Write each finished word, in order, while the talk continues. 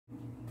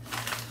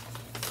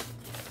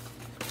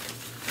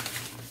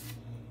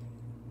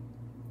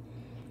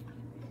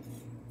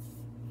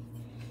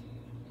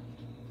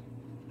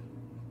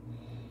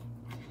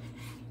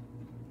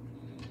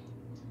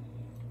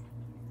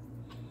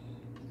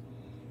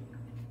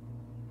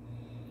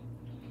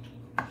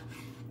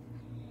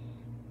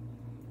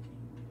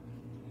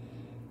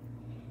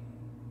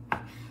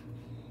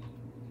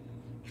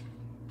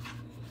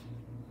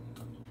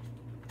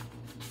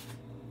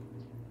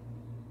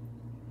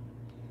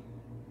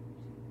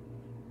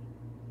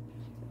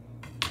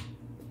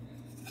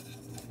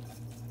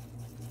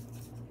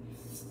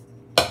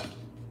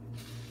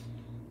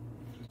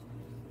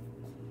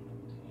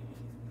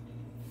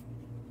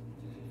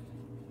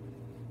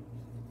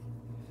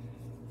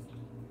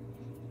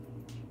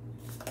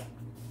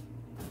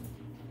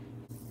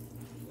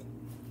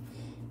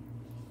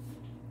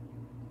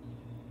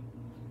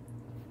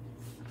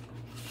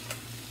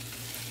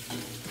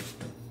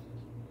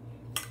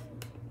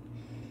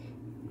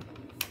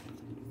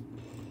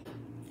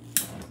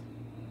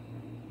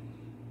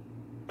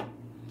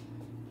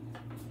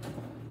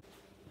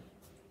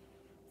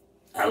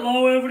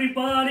Hello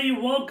everybody,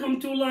 welcome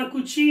to La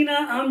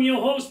Cucina. I'm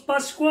your host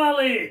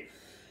Pasquale.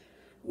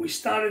 We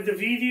started the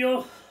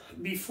video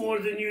before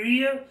the new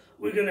year.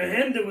 We're gonna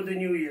end it with the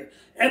new year.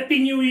 Happy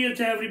New Year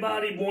to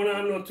everybody, buon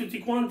anno a tutti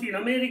quanti in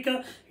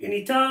America, in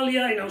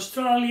Italia, in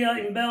Australia,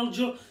 in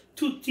Belgio,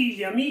 tutti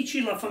gli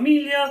amici, la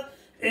famiglia,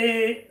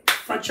 e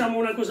facciamo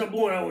una cosa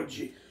buona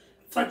oggi.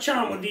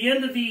 Facciamo the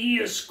end of the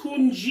year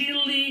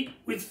Scungilli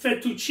with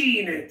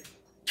fettuccine.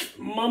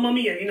 Mamma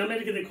mia, in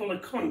America they call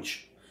it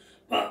Conch.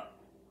 But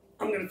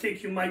I'm going to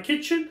take you in my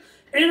kitchen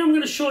and I'm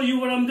going to show you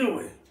what I'm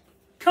doing.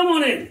 Come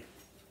on in.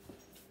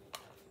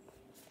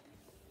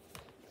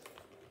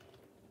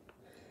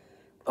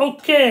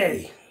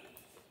 Okay.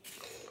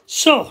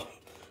 So,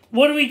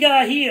 what do we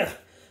got here?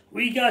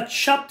 We got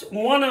chopped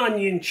one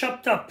onion,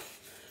 chopped up.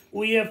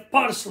 We have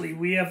parsley,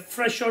 we have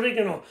fresh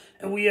oregano,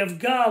 and we have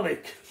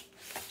garlic.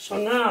 So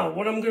now,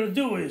 what I'm going to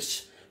do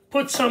is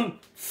put some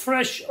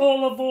fresh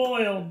olive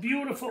oil,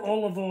 beautiful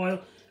olive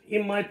oil,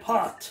 in my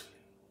pot.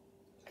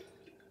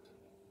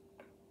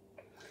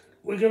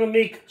 We're going to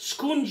make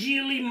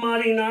Scungilli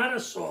Marinara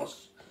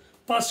sauce,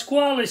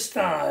 Pasquale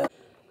style.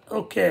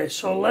 Okay,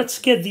 so let's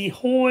get the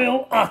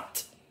oil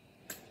hot.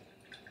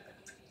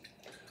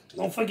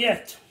 Don't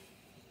forget,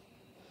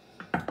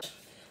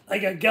 I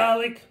got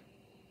garlic,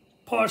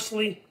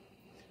 parsley,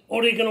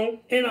 oregano,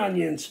 and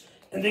onions.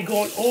 And they're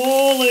going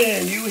all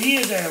in. You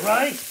hear that,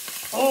 right?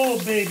 Oh,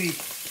 baby.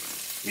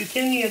 You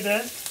can hear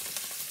that.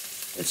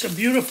 It's a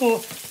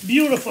beautiful,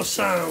 beautiful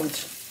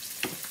sound.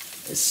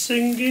 It's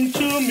singing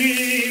to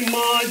me,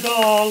 my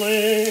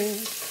darling.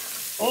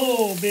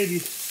 Oh, baby.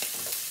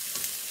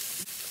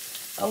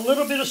 A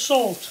little bit of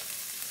salt.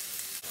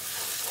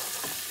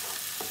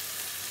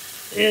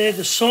 And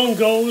the song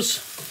goes,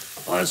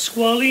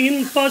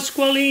 Pasqualin,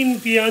 Pasqualin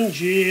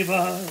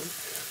piangeva,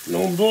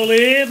 non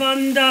voleva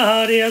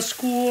andare a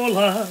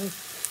scuola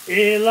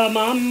e la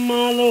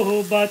mamma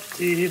lo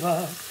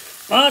batteva.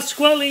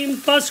 Pasqualin,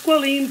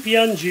 Pasqualin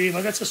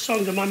piangeva. That's a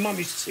song that my mom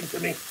used to sing to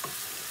me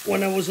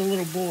when I was a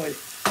little boy.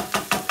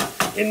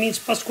 It means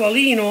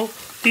Pasqualino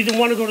didn't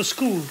want to go to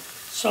school,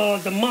 so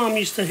the mom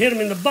used to hit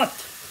him in the butt,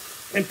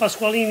 and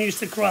Pasqualino used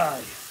to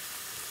cry.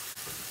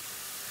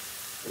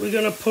 We're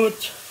gonna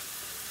put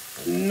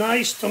a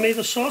nice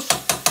tomato sauce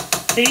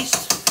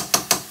paste.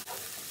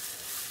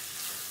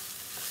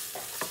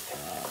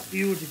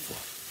 Beautiful.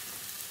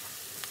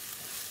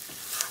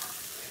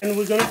 And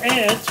we're gonna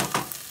add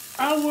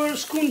our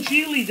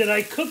scungilli that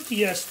I cooked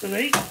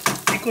yesterday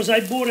because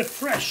I bought it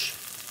fresh.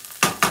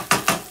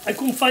 I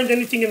couldn't find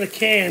anything in the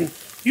can.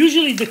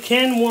 Usually the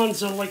can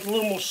ones are like a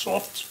little more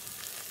soft,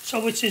 so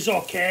which is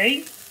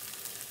okay.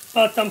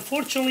 But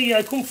unfortunately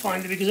I couldn't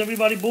find it because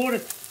everybody bought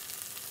it.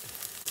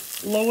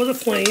 Lower the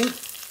flame.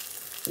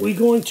 We're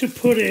going to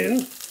put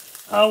in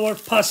our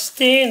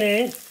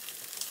pastene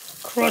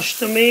crushed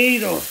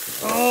tomato.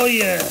 Oh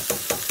yeah.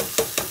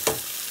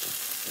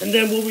 And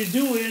then what we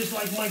do is,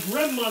 like my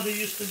grandmother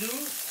used to do,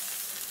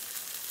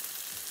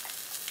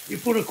 you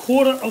put a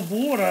quarter of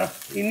water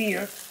in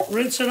here,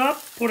 rinse it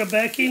up, put it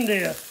back in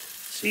there.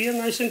 See it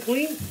nice and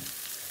clean?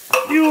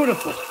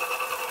 Beautiful.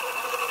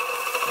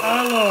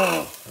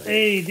 Hello.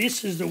 Hey,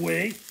 this is the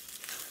way.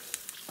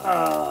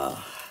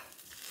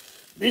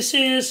 This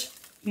is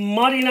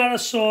marinara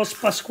sauce,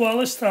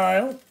 Pasquale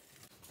style.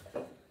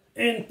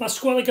 And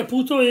Pasquale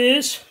Caputo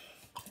is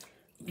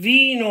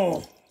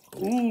vino.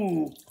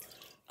 Ooh,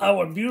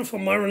 our beautiful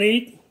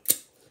marinade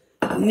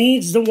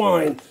needs the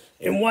wine.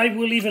 And why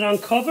we leave it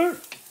uncovered?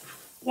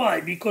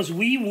 Why? Because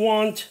we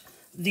want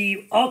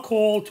the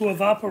alcohol to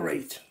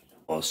evaporate.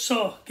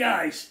 So,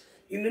 guys,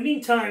 in the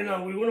meantime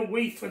now, we want to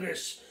wait for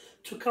this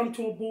to come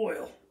to a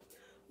boil.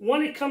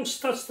 When it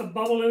starts to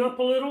bubbling up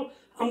a little,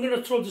 I'm going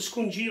to throw the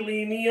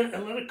scungilli in here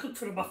and let it cook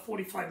for about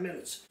 45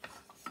 minutes.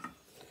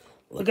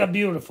 Look how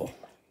beautiful.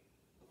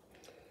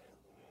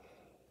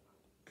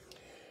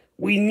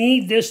 We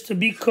need this to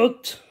be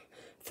cooked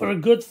for a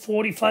good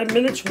 45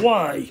 minutes.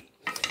 Why?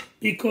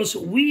 Because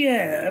we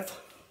have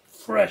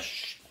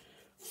fresh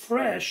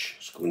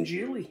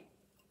scungilli.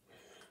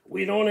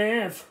 We don't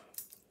have,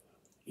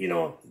 you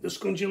know, the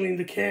scungilli in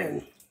the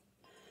can.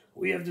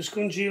 We have the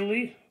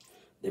scungilli,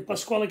 the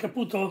Pasquale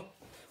Caputo,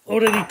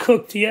 already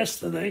cooked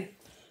yesterday,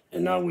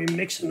 and now we're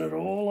mixing it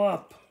all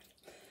up.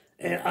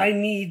 And I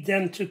need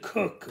them to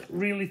cook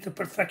really to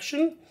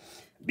perfection,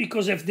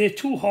 because if they're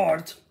too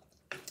hard,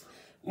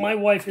 my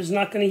wife is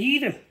not going to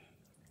eat them.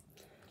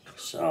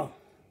 So,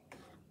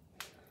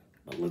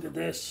 but look at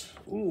this.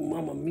 Ooh,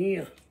 mamma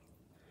mia.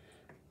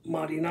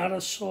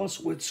 Marinara sauce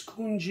with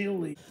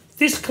scungilli.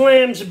 This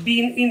clam's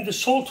been in the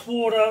salt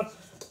water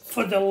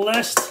for the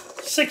last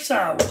 6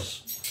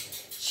 hours.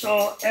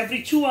 So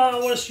every 2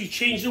 hours you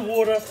change the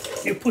water,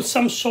 you put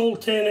some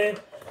salt in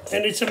it,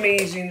 and it's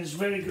amazing. It's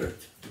very good.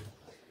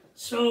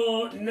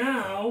 So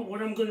now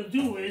what I'm going to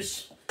do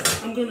is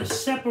I'm going to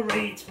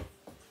separate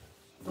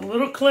the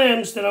little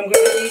clams that I'm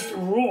going to eat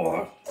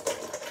raw,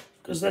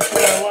 because that's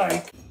what I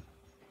like.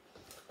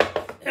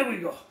 There we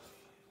go.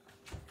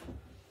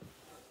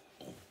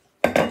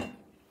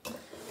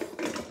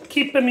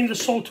 keep them in the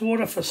salt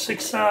water for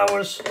 6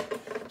 hours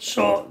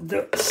so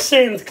the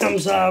sand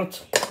comes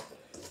out.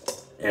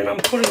 And I'm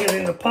putting it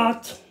in the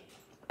pot.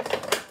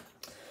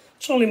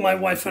 It's only my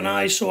wife and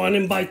I, so I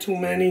didn't buy too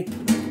many.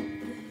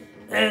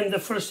 And the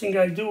first thing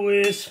I do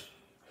is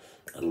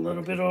a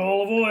little bit of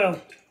olive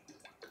oil,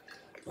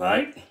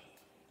 right?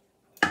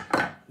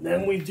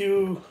 Then we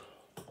do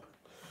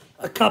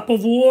a cup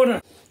of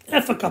water,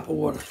 half a cup of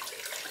water.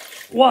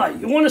 Why?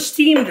 You want to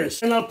steam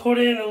this. And I'll put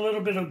in a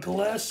little bit of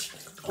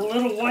glass, a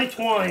little white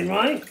wine,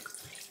 right?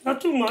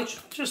 Not too much,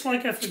 just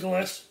like half a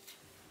glass.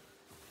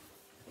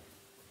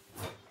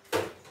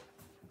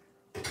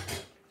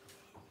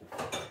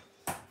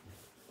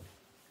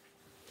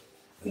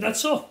 And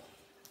that's all.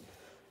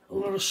 A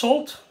little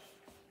salt,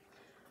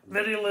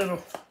 very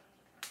little.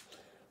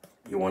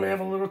 You want to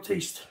have a little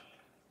taste.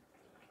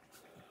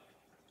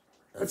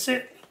 That's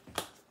it.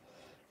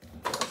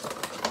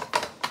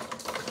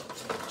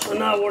 So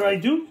now what I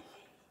do,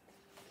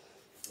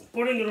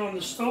 putting it on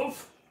the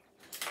stove,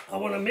 I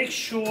want to make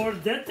sure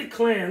that the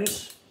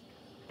clams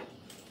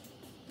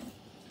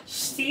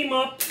steam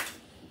up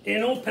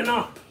and open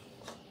up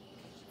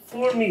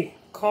for me.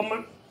 Come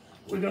on,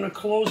 we're going to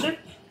close it.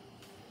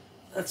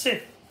 That's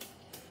it.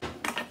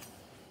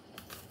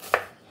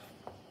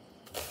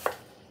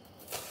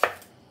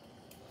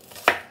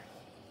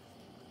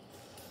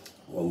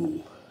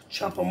 We'll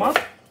chop them up.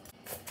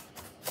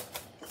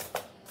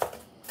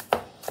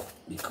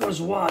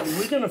 Because why?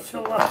 We're going to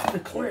fill up the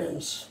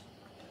clams.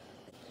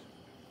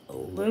 A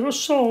little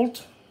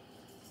salt.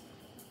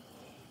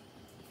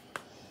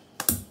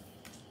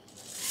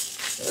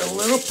 And a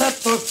little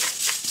pepper.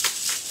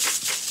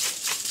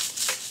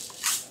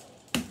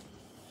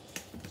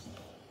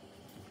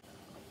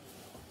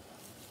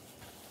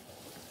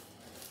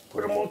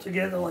 Put them all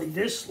together like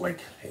this,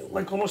 like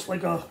almost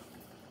like a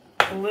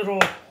little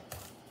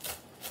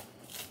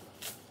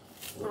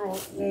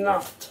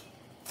knot.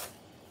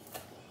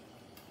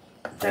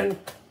 Then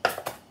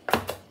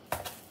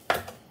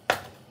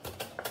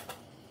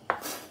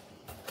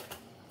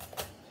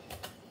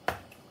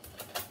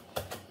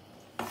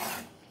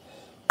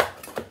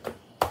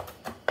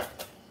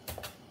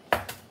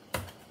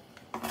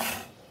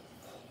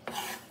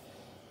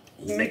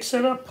mix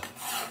it up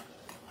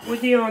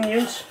with the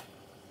onions.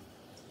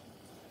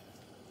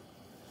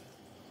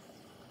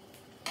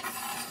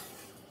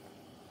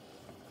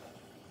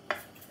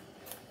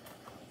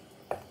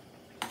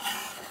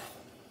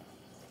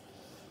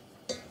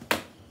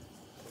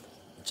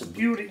 It's a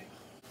beauty.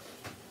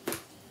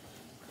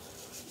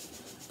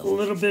 A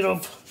little bit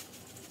of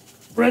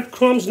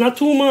breadcrumbs, not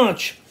too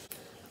much.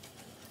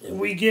 And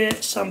we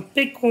get some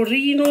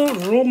pecorino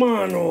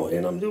romano.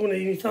 And I'm doing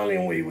it in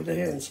Italian way with the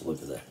hands.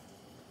 Look at that.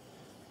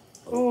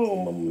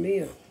 Oh, mamma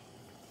mia.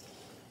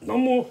 No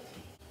more.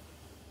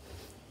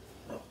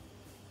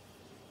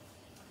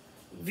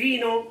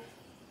 Vino.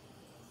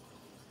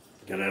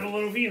 Gotta have a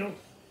little vino.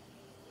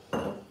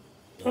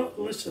 Oh,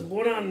 listen,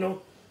 buon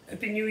anno.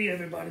 Happy New Year,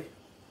 everybody.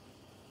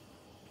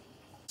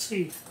 Let's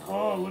see.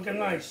 Oh, looking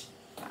nice.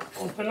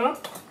 Open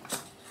up.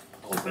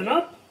 Open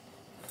up.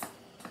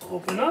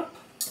 Open up.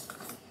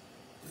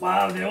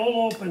 Wow, they're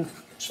all open.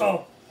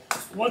 So,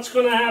 what's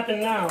going to happen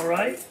now,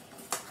 right?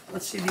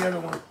 Let's see the other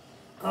one.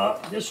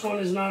 This one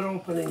is not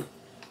opening.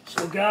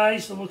 So,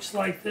 guys, it looks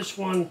like this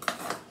one,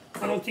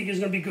 I don't think it's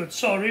going to be good.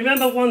 So,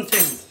 remember one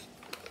thing.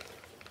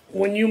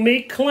 When you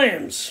make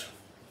clams,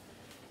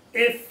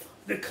 if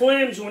the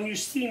clams, when you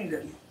steam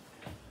them,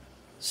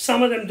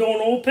 some of them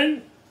don't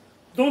open,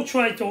 don't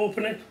try to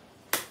open it.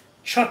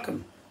 Chuck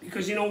them.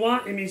 Because you know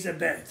what? It means they're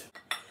bad.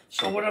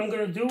 So what I'm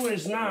going to do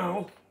is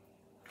now,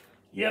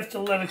 you have to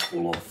let it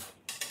cool off.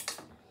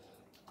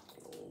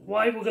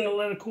 Why we're going to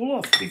let it cool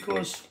off?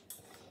 Because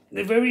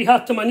they're very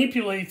hot to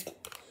manipulate,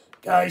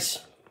 guys.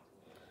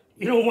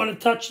 You don't want to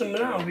touch them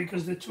now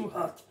because they're too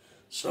hot.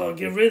 So I'll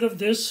get rid of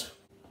this.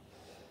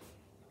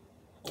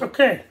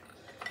 Okay.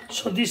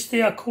 So these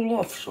they are cool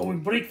off. So we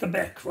break the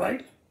back,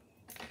 right?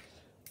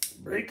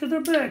 Break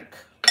the back.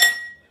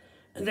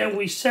 And then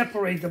we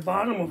separate the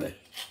bottom of it.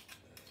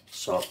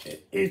 So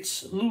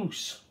it's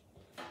loose.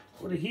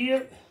 Put it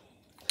here.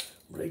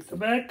 Break the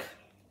back.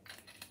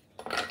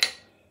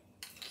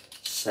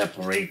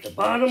 Separate the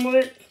bottom of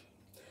it.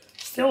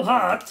 Still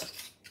hot,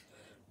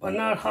 but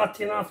not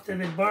hot enough that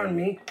it burn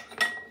me.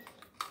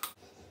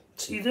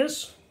 See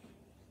this?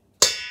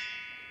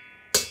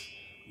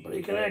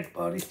 Break an egg,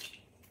 buddy.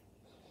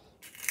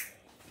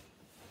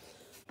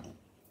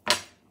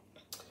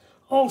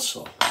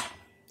 Also,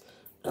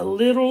 a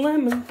little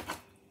lemon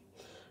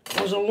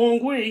goes a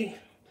long way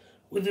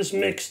with this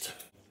mixed.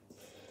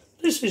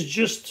 This is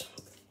just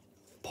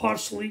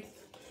parsley,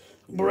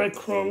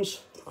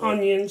 breadcrumbs,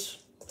 onions.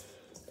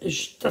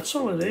 That's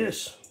all it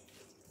is.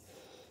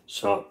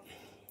 So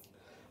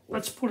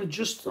let's put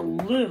just a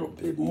little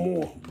bit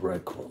more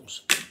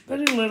breadcrumbs.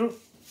 Very little.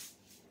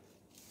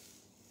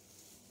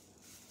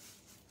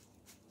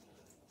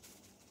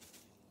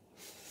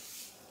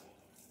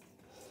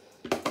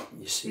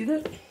 You see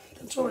that?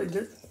 That's all I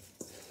did.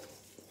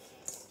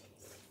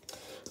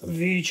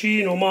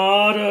 vicino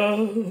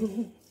mare,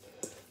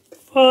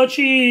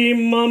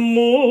 facciamo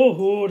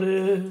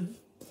amore,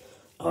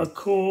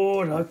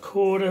 ancora,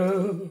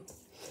 ancora,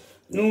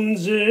 non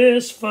si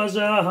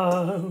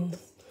sfasa,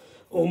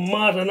 oh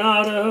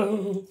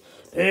Marinara,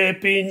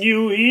 Happy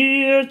New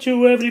Year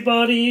to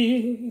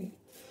everybody.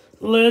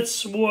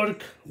 Let's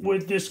work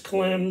with this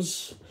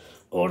clams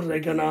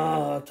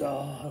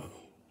oreganata.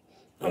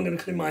 I'm gonna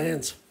clean my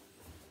hands.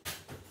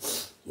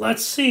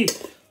 Let's see.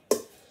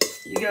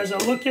 You guys are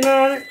looking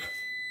at it?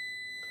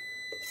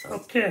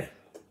 Okay.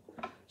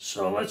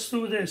 So let's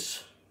do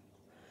this.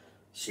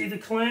 See the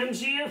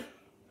clams here?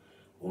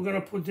 We're gonna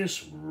put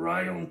this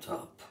right on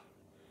top.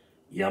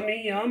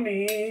 Yummy,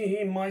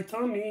 yummy, my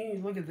tummy.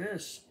 Look at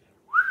this.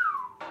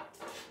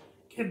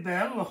 Che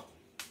bello.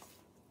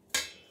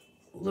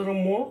 A little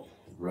more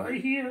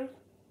right here.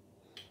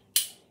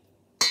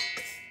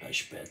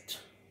 Aspetta.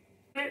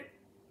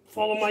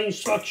 Follow my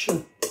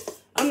instruction.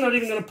 I'm not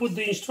even going to put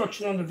the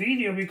instruction on the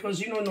video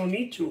because you know no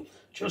need to.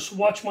 Just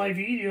watch my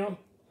video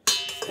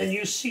and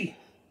you see.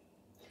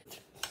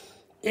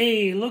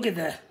 Hey, look at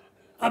that.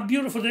 How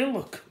beautiful they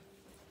look.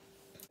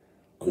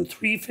 On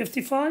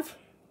 355.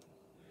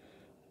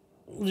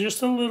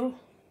 Just a little.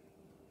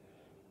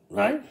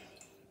 Right?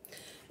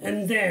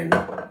 And then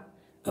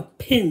a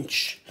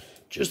pinch,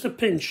 just a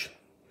pinch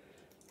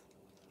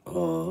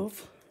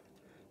of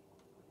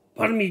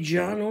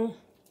Parmigiano.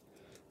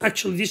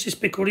 Actually, this is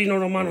Pecorino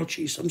Romano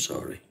cheese, I'm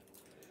sorry.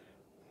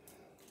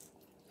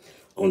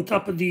 On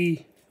top of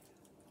the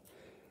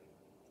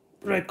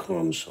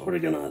breadcrumbs,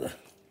 oreganata.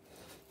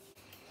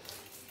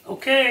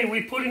 Okay,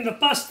 we put in the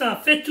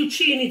pasta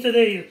fettuccine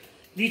today.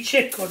 Di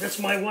cecco, that's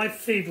my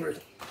wife's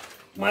favorite.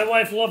 My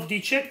wife loves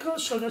di cecco,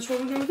 so that's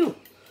what we're gonna do.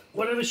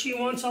 Whatever she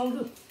wants, I'll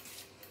do.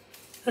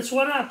 That's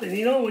what happened,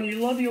 you know, when you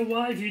love your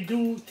wife, you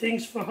do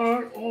things for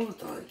her all the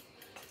time.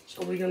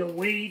 So we're gonna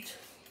wait.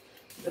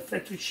 The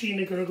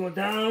fettuccine is gonna go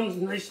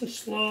down nice and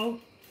slow.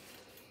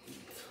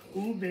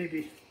 Ooh,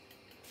 baby.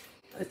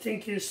 I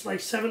think it's like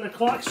 7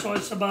 o'clock, so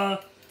it's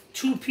about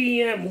 2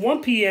 p.m.,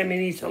 1 p.m.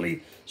 in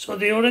Italy. So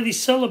they already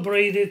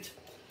celebrated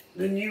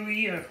the New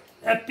Year.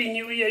 Happy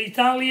New Year,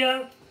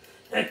 Italia.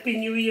 Happy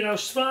New Year,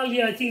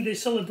 Australia. I think they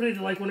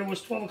celebrated like when it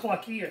was 12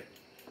 o'clock here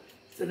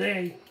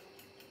today.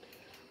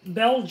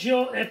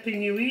 Belgium, Happy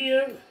New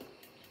Year.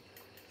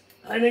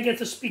 I didn't get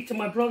to speak to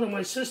my brother and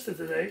my sister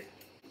today.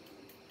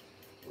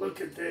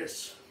 Look at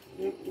this.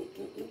 I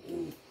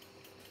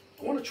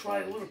want to try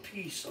a little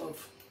piece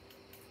of,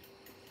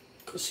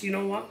 because you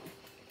know what?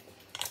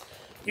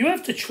 You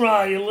have to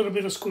try a little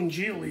bit of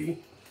Scungilli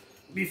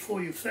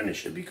before you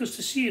finish it, because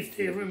to see if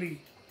they're really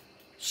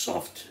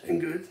soft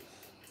and good.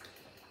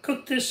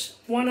 Cooked this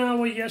 1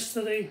 hour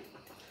yesterday.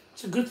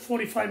 It's a good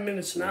 45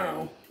 minutes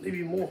now,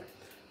 maybe more.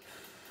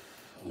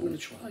 I'm gonna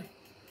try.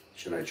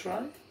 Should I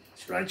try?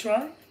 Should I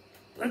try?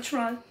 Let's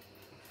try.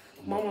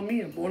 Mamma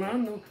mia, buon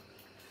anno.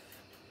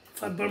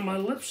 If I burn my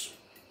lips,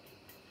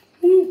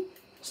 woo,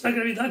 it's not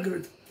gonna be that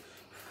good.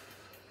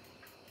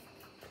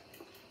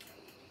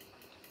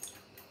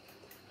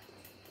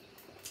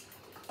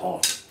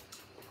 Oh,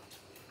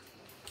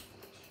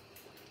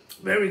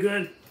 very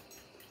good.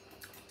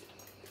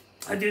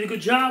 I did a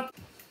good job.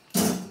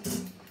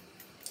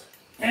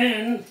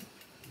 And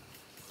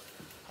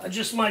I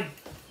just might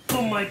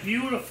put my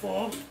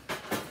beautiful,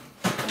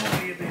 come over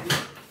here, baby.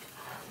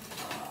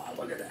 Oh,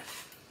 look at that.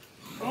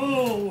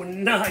 Oh,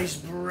 nice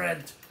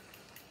bread.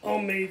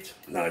 Homemade.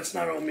 No, it's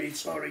not homemade,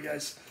 sorry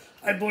guys.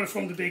 I bought it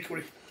from the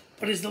bakery.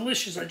 But it's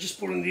delicious. I just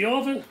put it in the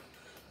oven.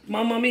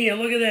 Mamma mia,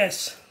 look at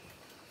this.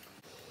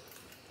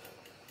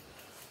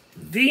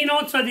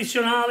 Vino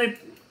tradizionale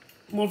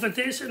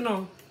maltese?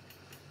 No.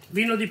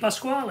 Vino di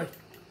Pasquale.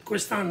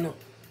 Quest'anno.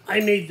 I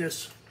made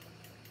this.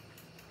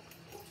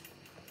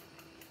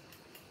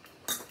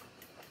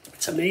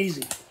 It's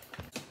amazing.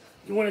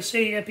 You want to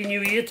say Happy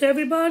New Year to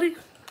everybody?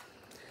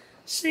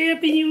 Say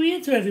Happy New Year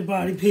to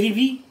everybody,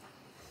 baby.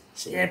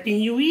 Say Happy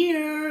New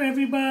Year,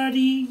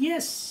 everybody.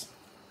 Yes.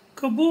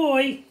 Good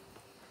boy.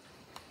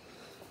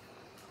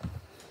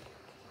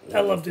 I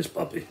love this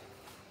puppy.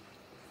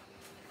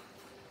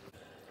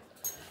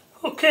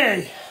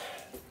 Okay.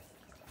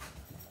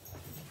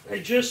 I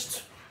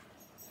just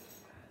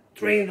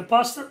drained the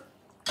pasta.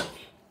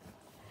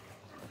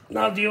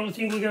 Now the only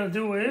thing we're going to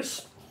do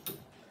is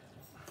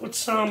put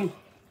some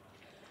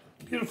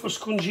beautiful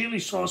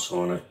Scungilli sauce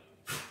on it.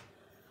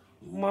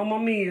 Mamma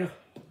mia.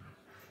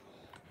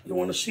 You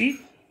want to see?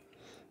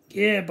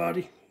 Yeah,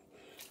 buddy.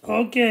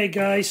 Okay,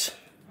 guys.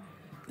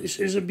 This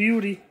is a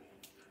beauty.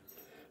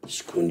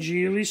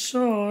 Scungilli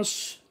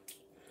sauce.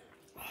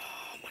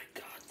 Oh, my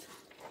God.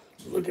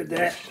 Look at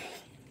that.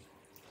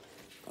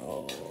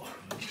 Oh.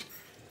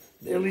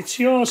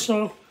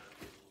 Delicioso.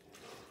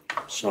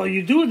 So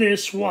you do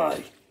this,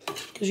 why?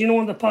 Because you don't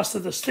want the pasta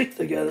to stick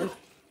together.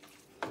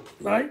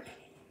 Right?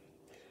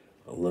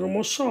 A little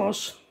more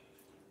sauce.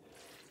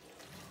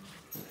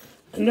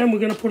 And then we're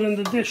going to put it in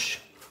the dish.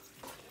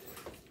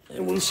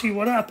 And we'll see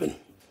what happens.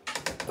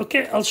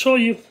 Okay, I'll show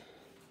you.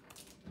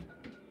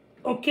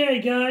 Okay,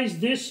 guys,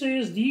 this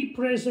is the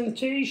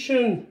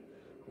presentation.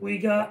 We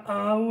got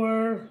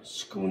our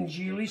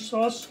Scungilli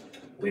sauce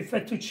with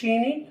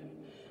fettuccine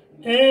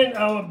and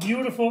our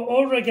beautiful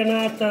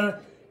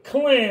oreganata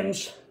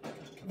clams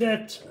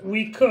that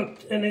we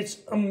cooked, and it's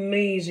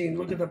amazing.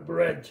 Look at the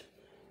bread.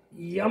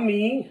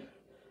 Yummy.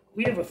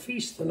 We have a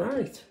feast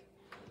tonight.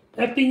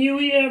 Happy New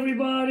Year,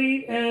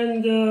 everybody,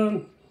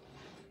 and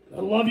I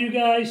love you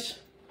guys.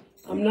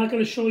 I'm not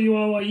going to show you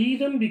how I eat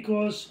them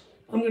because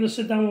I'm going to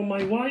sit down with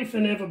my wife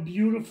and have a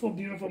beautiful,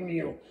 beautiful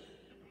meal.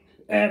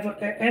 Have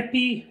a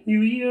happy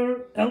New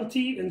Year,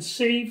 healthy and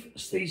safe.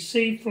 Stay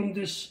safe from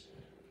this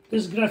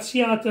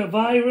disgraziata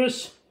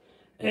virus.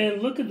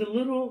 And look at the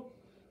little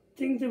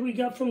thing that we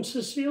got from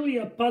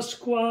Cecilia,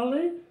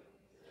 Pasquale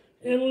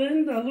and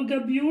Linda. Look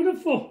how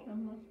beautiful.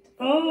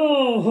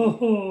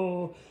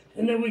 Oh,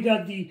 and then we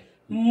got the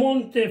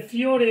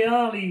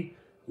Montefioreali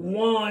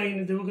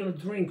wine that we're going to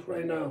drink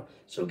right now.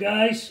 So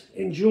guys,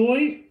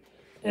 enjoy,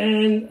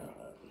 and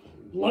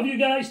love you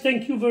guys.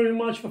 Thank you very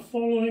much for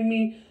following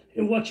me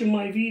and watching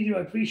my video.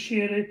 I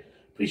appreciate it.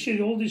 Appreciate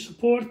all the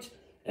support,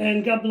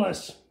 and God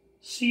bless.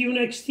 See you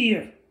next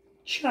year.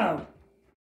 Ciao.